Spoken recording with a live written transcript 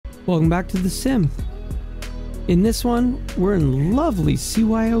Welcome back to the sim. In this one, we're in lovely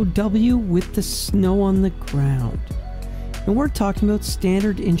CYOW with the snow on the ground. And we're talking about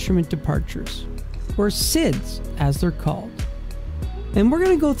standard instrument departures, or SIDs as they're called. And we're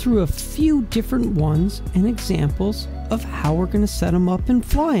going to go through a few different ones and examples of how we're going to set them up and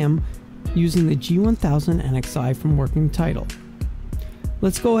fly them using the G1000 NXi from Working Title.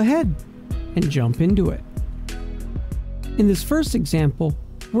 Let's go ahead and jump into it. In this first example,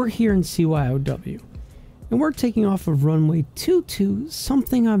 we're here in CYOW, and we're taking off of runway 22,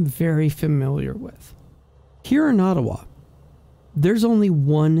 something I'm very familiar with. Here in Ottawa, there's only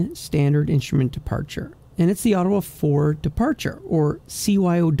one standard instrument departure, and it's the Ottawa 4 departure, or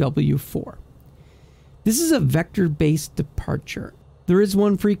CYOW 4. This is a vector-based departure. There is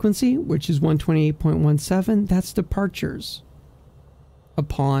one frequency, which is 128.17, that's departures.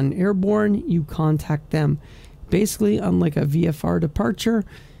 Upon airborne, you contact them. Basically, unlike a VFR departure,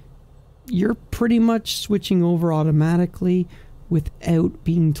 you're pretty much switching over automatically without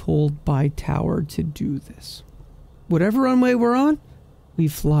being told by tower to do this. Whatever runway we're on, we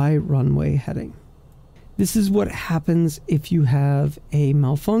fly runway heading. This is what happens if you have a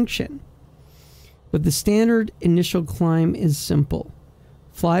malfunction. But the standard initial climb is simple.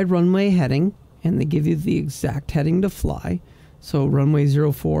 Fly runway heading, and they give you the exact heading to fly. So runway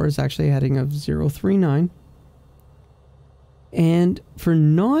 04 is actually a heading of 039. And for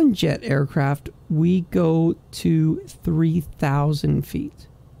non-jet aircraft, we go to 3,000 feet.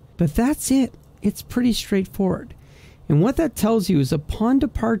 But that's it. It's pretty straightforward. And what that tells you is upon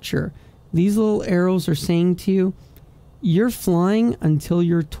departure, these little arrows are saying to you, you're flying until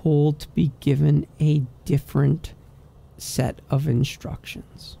you're told to be given a different set of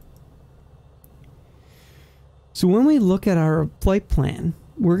instructions. So when we look at our flight plan,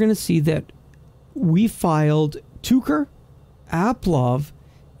 we're going to see that we filed Tuker, Aplov,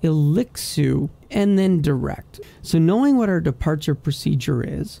 Elixir, and then direct. So knowing what our departure procedure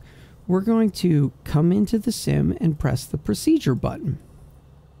is, we're going to come into the sim and press the procedure button.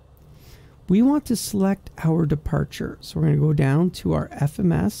 We want to select our departure. So we're going to go down to our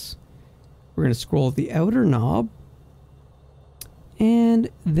FMS. We're going to scroll the outer knob. And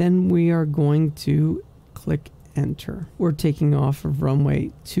then we are going to click enter. We're taking off of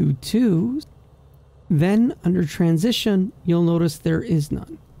runway 22. Then under transition, you'll notice there is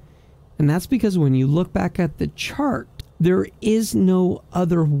none. And that's because when you look back at the chart, there is no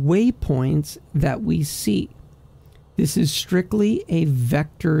other waypoints that we see. This is strictly a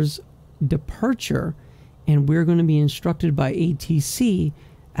vectors departure, and we're going to be instructed by ATC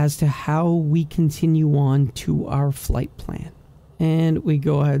as to how we continue on to our flight plan. And we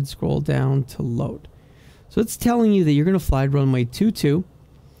go ahead and scroll down to load. So it's telling you that you're going to fly runway 22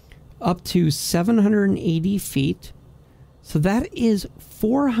 up to 780 feet. So that is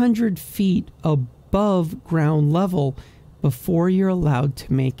 400 feet above ground level before you're allowed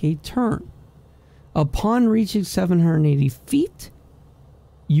to make a turn. Upon reaching 780 feet,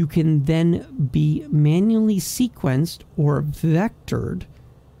 you can then be manually sequenced or vectored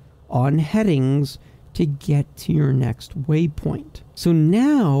on headings to get to your next waypoint. So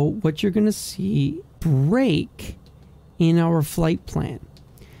now what you're going to see break in our flight plan.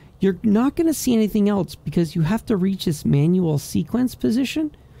 You're not going to see anything else because you have to reach this manual sequence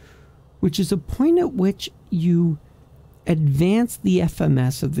position, which is a point at which you advance the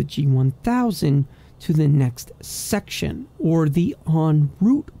FMS of the G1000 to the next section, or the en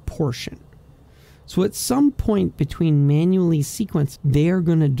route portion. So at some point between manually sequence, they are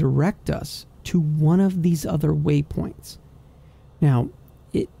going to direct us to one of these other waypoints. Now,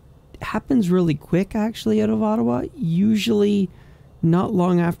 it happens really quick actually out of Ottawa. Usually not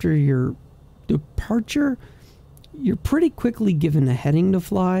long after your departure, you're pretty quickly given a heading to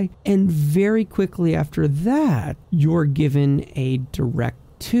fly, and very quickly after that, you're given a direct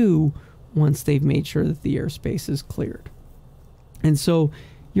to once they've made sure that the airspace is cleared. And so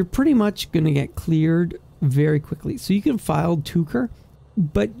you're pretty much going to get cleared very quickly. So you can file Tuker,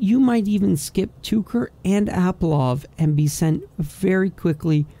 but you might even skip Tuker and Aplov and be sent very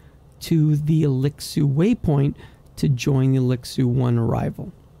quickly to the Elixir waypoint to join the Elixir 1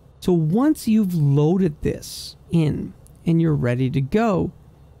 arrival. So once you've loaded this in and you're ready to go,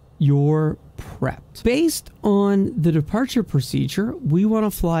 you're prepped. Based on the departure procedure, we want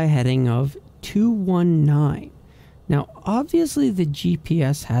to fly a heading of 219. Now, obviously the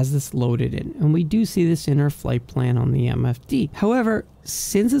GPS has this loaded in, and we do see this in our flight plan on the MFD. However,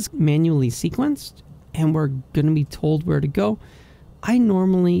 since it's manually sequenced and we're going to be told where to go, I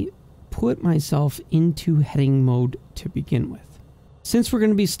normally put myself into heading mode to begin with. Since we're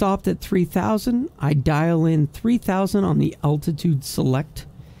going to be stopped at 3,000, I dial in 3,000 on the altitude select,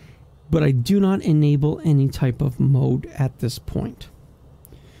 but I do not enable any type of mode at this point.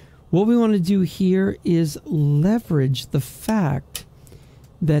 What we want to do here is leverage the fact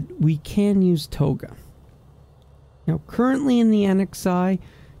that we can use Toga. Now, currently in the NXi,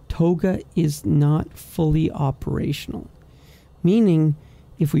 Toga is not fully operational, meaning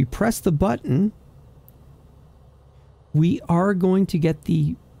if we press the button, we are going to get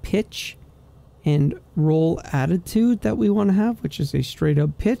the pitch and roll attitude that we want to have, which is a straight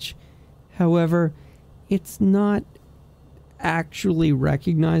up pitch. However, it's not actually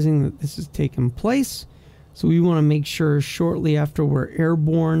recognizing that this has taken place. So we want to make sure shortly after we're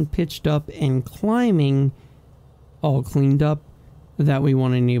airborne, pitched up, and climbing, all cleaned up, that we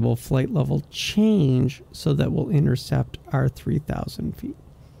want to enable flight level change so that we'll intercept our 3,000 feet.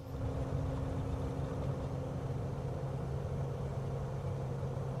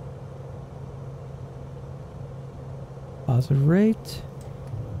 Positive rate.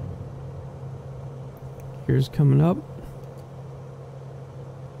 Gears coming up.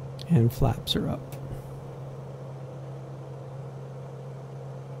 And flaps are up.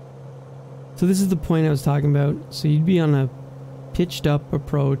 So this is the point I was talking about. So you'd be on a pitched up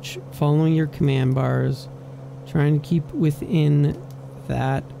approach, following your command bars, trying to keep within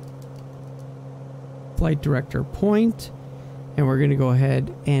that flight director point. And we're going to go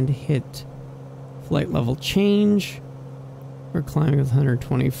ahead and hit flight level change. We're climbing with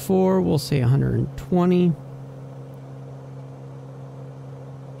 124. We'll say 120.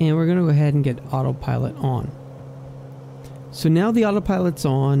 And we're going to go ahead and get autopilot on. So now the autopilot's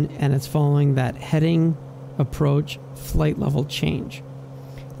on and it's following that heading, approach, flight level change.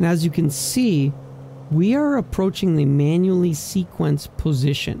 And as you can see, we are approaching the manually sequenced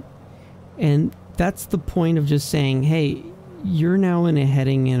position. And that's the point of just saying, hey, you're now in a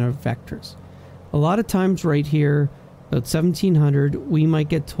heading and a vectors. A lot of times right here, about 1700, we might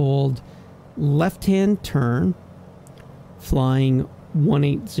get told left-hand turn, flying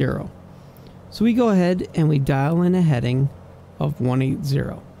 180. So we go ahead and we dial in a heading of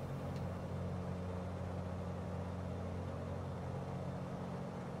 180.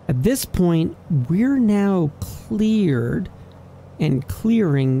 At this point, we're now cleared and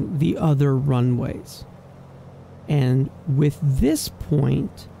clearing the other runways. And with this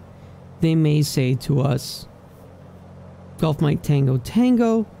point, they may say to us, Golf Mike Tango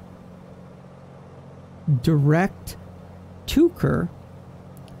Tango, direct Tuker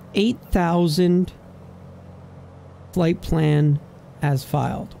 8,000 flight plan as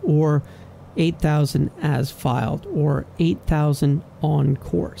filed, or 8,000 as filed, or 8,000 on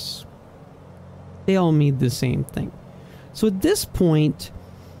course. They all mean the same thing. So at this point,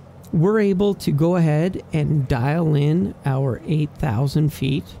 we're able to go ahead and dial in our 8,000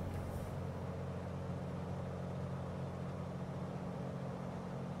 feet.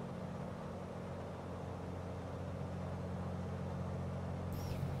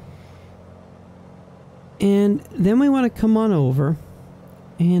 And then we want to come on over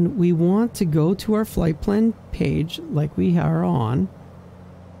and we want to go to our flight plan page like we are on.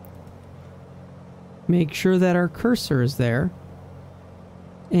 Make sure that our cursor is there.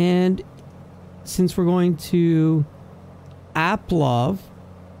 And since we're going to AppLove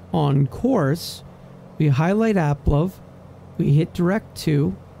on course, we highlight AppLove, we hit direct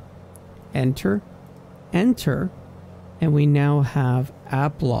to, enter, enter, and we now have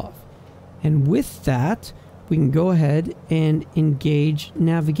AppLove. And with that, we can go ahead and engage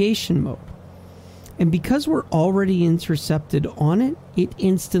navigation mode. And because we're already intercepted on it, it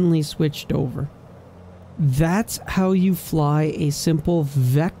instantly switched over. That's how you fly a simple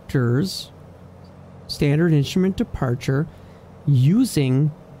vectors standard instrument departure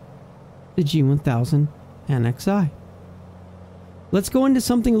using the G1000 NXi. Let's go into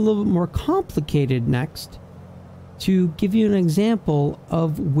something a little bit more complicated next, to give you an example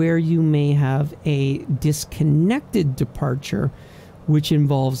of where you may have a disconnected departure, which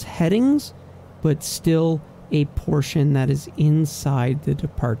involves headings, but still a portion that is inside the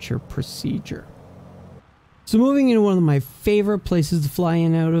departure procedure. So moving into one of my favorite places to fly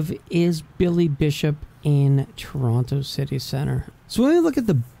in out of is Billy Bishop in Toronto City Centre. So when we look at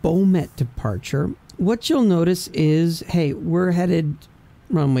the Beaumet departure, what you'll notice is, hey, we're headed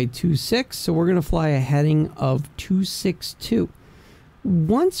runway 26, so we're going to fly a heading of 262.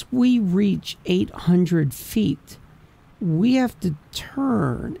 Once we reach 800 feet, we have to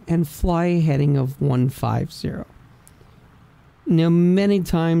turn and fly a heading of 150. Now, many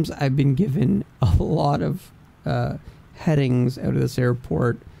times I've been given a lot of headings out of this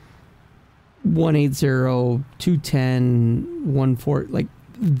airport, 180, 210, 14, like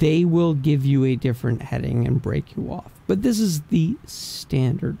they will give you a different heading and break you off. But this is the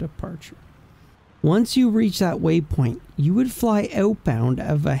standard departure. Once you reach that waypoint, you would fly outbound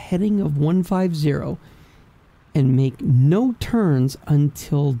of a heading of 150 and make no turns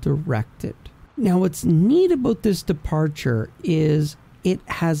until directed. Now what's neat about this departure is it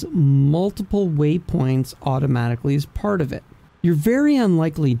has multiple waypoints automatically as part of it. You're very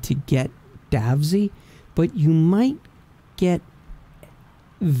unlikely to get DAVZ, but you might get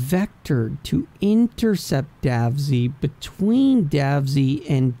vectored to intercept DAVZ between DAVZ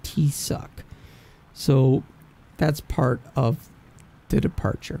and TSUC. So that's part of the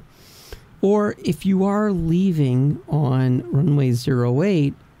departure. Or if you are leaving on runway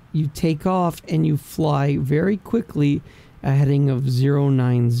 08, you take off and you fly very quickly a heading of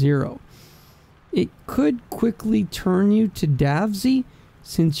 090. It could quickly turn you to DAVZ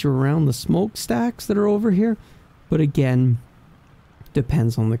since you're around the smokestacks that are over here, but again,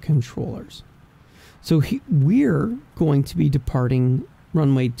 depends on the controllers. So we're going to be departing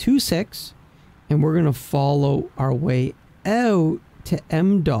runway 26, and we're going to follow our way out to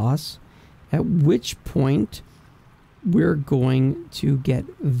MDOS, at which point we're going to get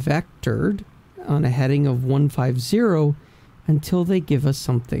vectored on a heading of 150 until they give us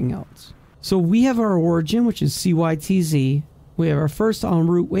something else. So we have our origin, which is CYTZ. We have our first en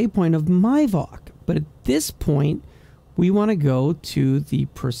route waypoint of MyVOC, but at this point we want to go to the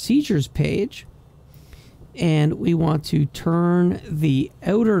procedures page and we want to turn the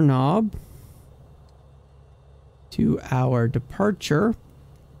outer knob to our departure.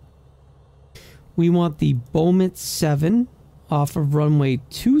 We want the Bomit 7 off of runway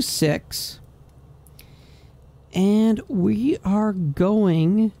 26, and we are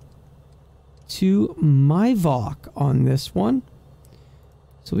going to MyVOC on this one.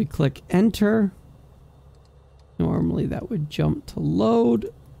 So we click enter. Normally that would jump to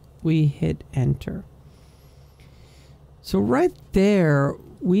load. We hit enter. So right there,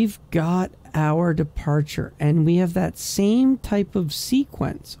 we've got our departure, and we have that same type of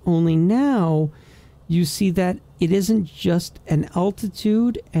sequence, only now you see that it isn't just an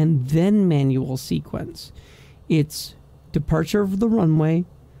altitude and then manual sequence. It's departure of the runway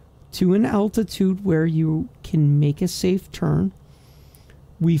to an altitude where you can make a safe turn.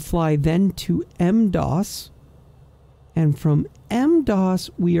 We fly then to MDOS, and from MDOS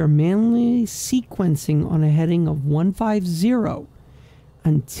we are manually sequencing on a heading of 150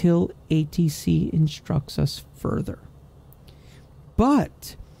 until ATC instructs us further.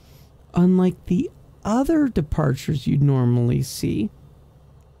 But unlike the other departures you'd normally see,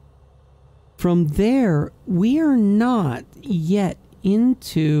 from there we are not yet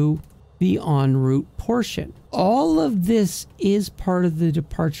into the en route portion. All of this is part of the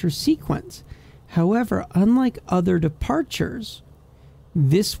departure sequence. However, unlike other departures,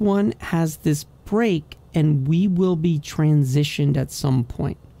 this one has this break and we will be transitioned at some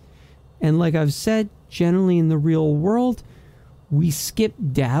point. And like I've said, generally in the real world, we skip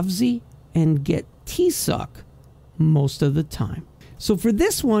DAVZ and get TSUC most of the time. So for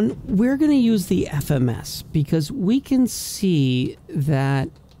this one, we're going to use the FMS because we can see that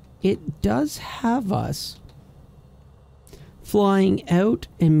it does have us flying out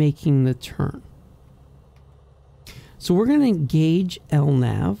and making the turn. So we're going to engage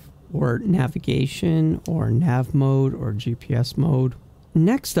LNAV, or navigation, or nav mode, or GPS mode.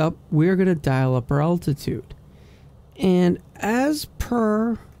 Next up, we're going to dial up our altitude. And as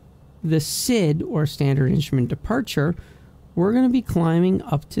per the SID, or standard instrument departure, we're going to be climbing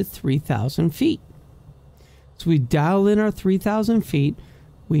up to 3,000 feet. So we dial in our 3,000 feet.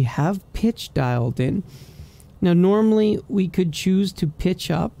 We have pitch dialed in. Now normally we could choose to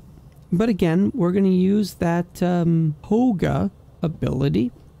pitch up, but again, we're going to use that HOGA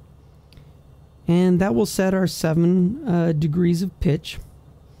ability. And that will set our 7 degrees of pitch.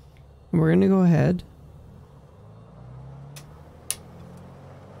 And we're going to go ahead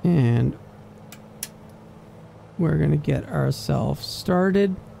and we're going to get ourselves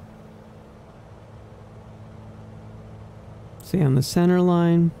started. Stay on the center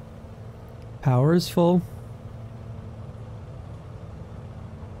line. Power is full.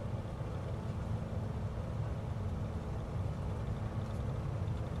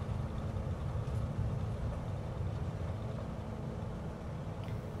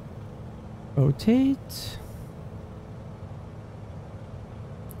 Rotate.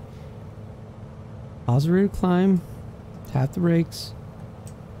 Pause the rate of climb. Tap the brakes.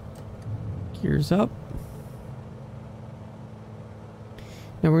 Gears up.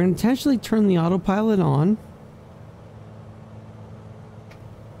 Now we're going to intentionally turn the autopilot on.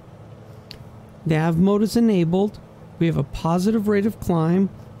 Nav mode is enabled. we have a positive rate of climb.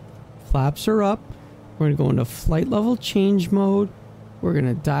 Flaps are up. We're going to go into flight level change mode. We're going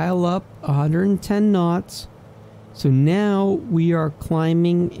to dial up 110 knots. So now we are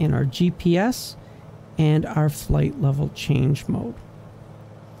climbing in our GPS and our flight level change mode.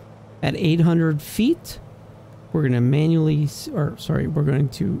 At 800 feet, we're going to we're going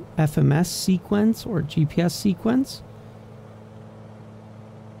to FMS sequence or GPS sequence.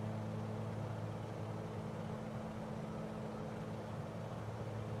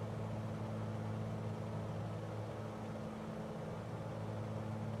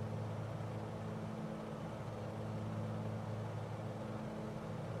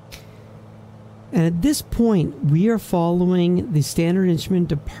 And at this point, we are following the standard instrument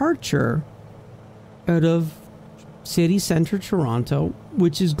departure out of city center Toronto,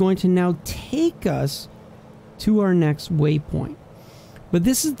 which is going to now take us to our next waypoint. But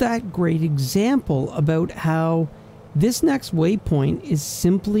this is that great example about how this next waypoint is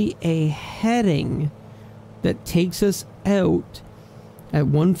simply a heading that takes us out at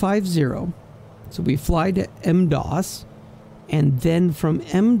 150. So we fly to MDOS. And then from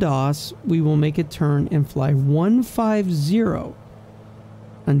MDOS, we will make a turn and fly 150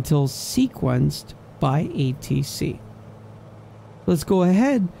 until sequenced by ATC. Let's go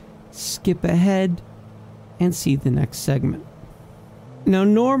ahead, skip ahead, and see the next segment. Now,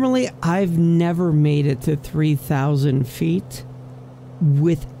 normally I've never made it to 3,000 feet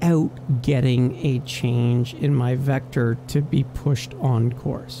without getting a change in my vector to be pushed on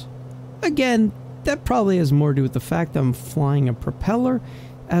course. Again, that probably has more to do with the fact that I'm flying a propeller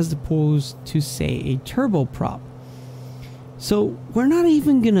as opposed to, say, a turboprop. So we're not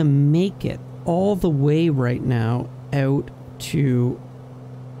even going to make it all the way right now out to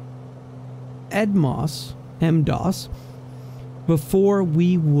MDOS before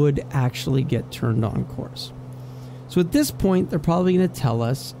we would actually get turned on course. So at this point, they're probably going to tell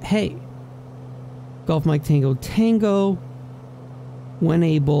us, hey, Golf Mike Tango Tango, when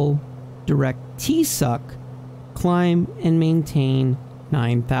able, direct TSUC, climb and maintain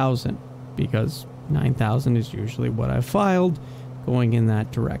 9,000, because 9,000 is usually what I filed going in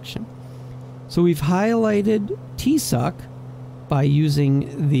that direction. So we've highlighted TSUC by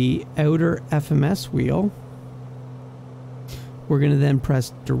using the outer FMS wheel. We're going to then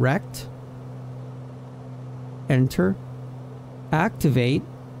press direct, enter, activate,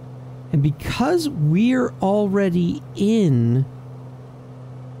 and because we're already in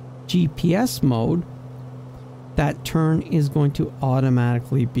GPS mode, that turn is going to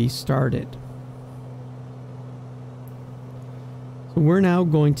automatically be started. So we're now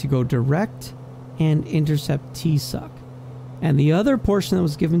going to go direct and intercept TSUC. And the other portion that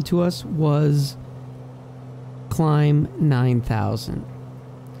was given to us was climb 9,000.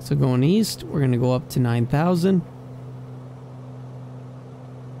 So going east, we're going to go up to 9,000.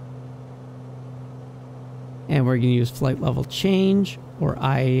 And we're going to use flight level change or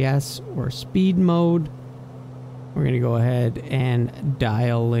IAS or speed mode. We're going to go ahead and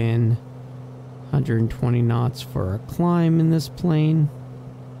dial in 120 knots for a climb in this plane.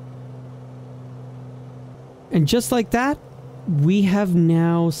 And just like that, we have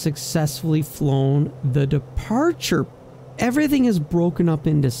now successfully flown the departure. Everything is broken up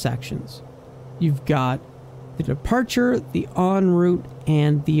into sections. You've got the departure, the en route,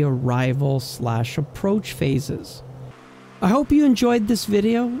 and the arrival/approach phases. I hope you enjoyed this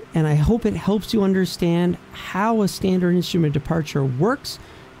video, and I hope it helps you understand how a standard instrument departure works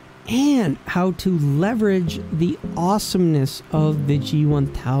and how to leverage the awesomeness of the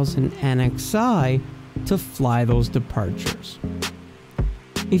G1000 NXi to fly those departures.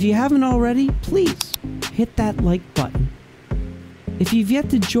 If you haven't already, please hit that like button. If you've yet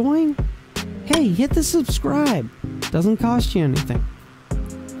to join, hey, hit the subscribe. Doesn't cost you anything.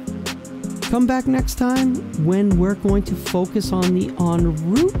 Come back next time when we're going to focus on the en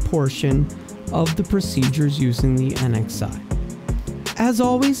route portion of the procedures using the NXi. As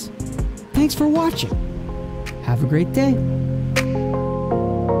always, thanks for watching. Have a great day.